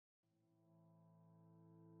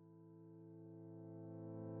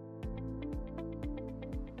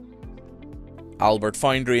Albert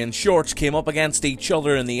Foundry and Shorts came up against each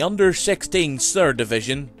other in the under-16s third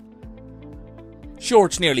division.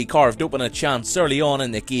 Shorts nearly carved open a chance early on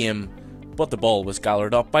in the game, but the ball was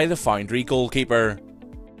gathered up by the Foundry goalkeeper.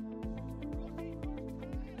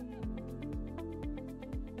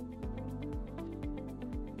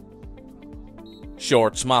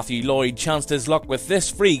 Shorts' Matthew Lloyd chanced his luck with this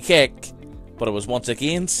free kick, but it was once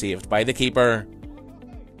again saved by the keeper.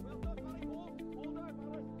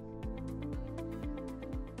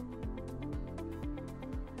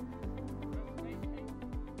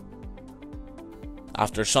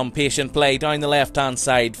 After some patient play down the left-hand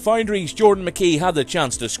side, Foundry's Jordan McKee had the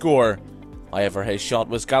chance to score. However, his shot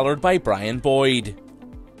was gathered by Brian Boyd.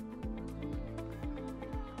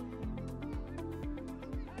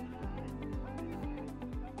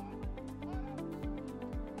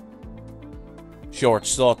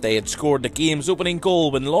 Shorts thought they had scored the game's opening goal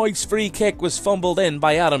when Lloyd's free kick was fumbled in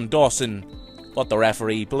by Adam Dawson, but the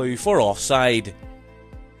referee blew for offside.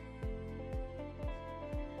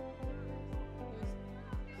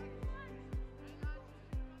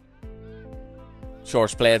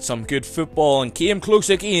 Shorts played some good football and came close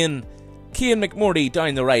again. Cian McMurdy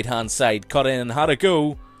down the right hand side cut in and had a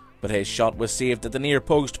go, but his shot was saved at the near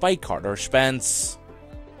post by Carter Spence.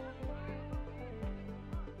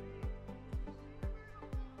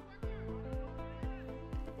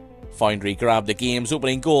 Foundry grabbed the game's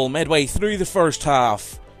opening goal midway through the first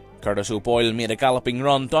half. Curtis O'Boyle made a galloping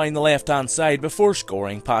run down the left hand side before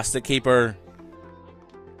scoring past the keeper.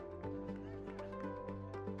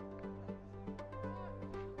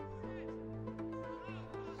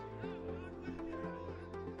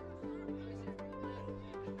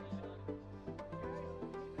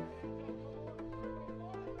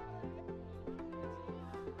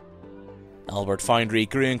 Albert Foundry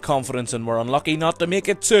grew in confidence and were unlucky not to make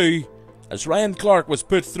it two. As Ryan Clark was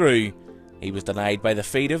put through, he was denied by the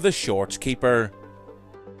feet of the Shorts keeper.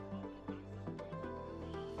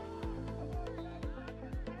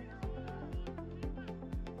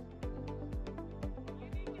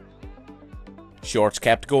 Shorts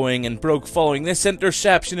kept going and broke following this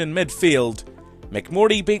interception in midfield.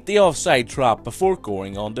 McMurdy beat the offside trap before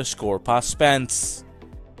going on to score past Spence.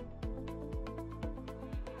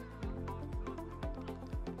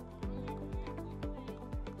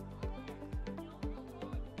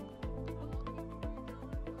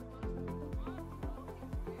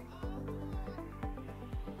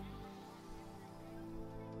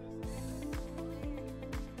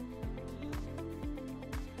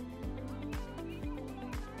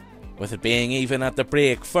 With it being even at the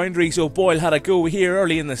break, Foundry's O'Boyle had a go here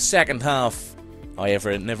early in the second half. However,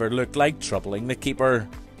 it never looked like troubling the keeper.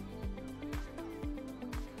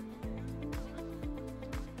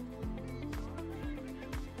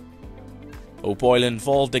 O'Boyle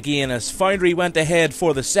involved again as Foundry went ahead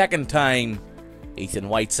for the second time. Ethan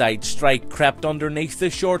Whiteside's strike crept underneath the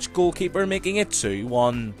Shorts goalkeeper, making it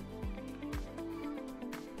 2-1.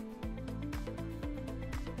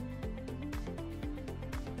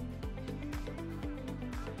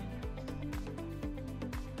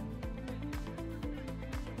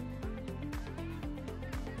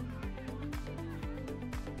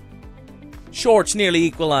 Shorts nearly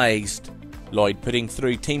equalised. Lloyd putting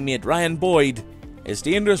through teammate Ryan Boyd. His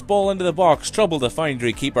dangerous ball into the box troubled the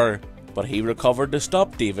Foundry keeper, but he recovered to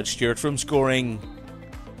stop David Stewart from scoring.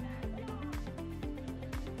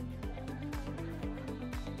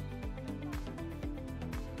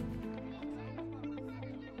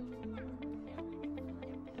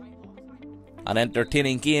 An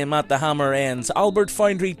entertaining game at the Hammer ends. Albert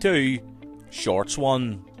Foundry 2, Shorts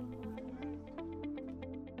 1.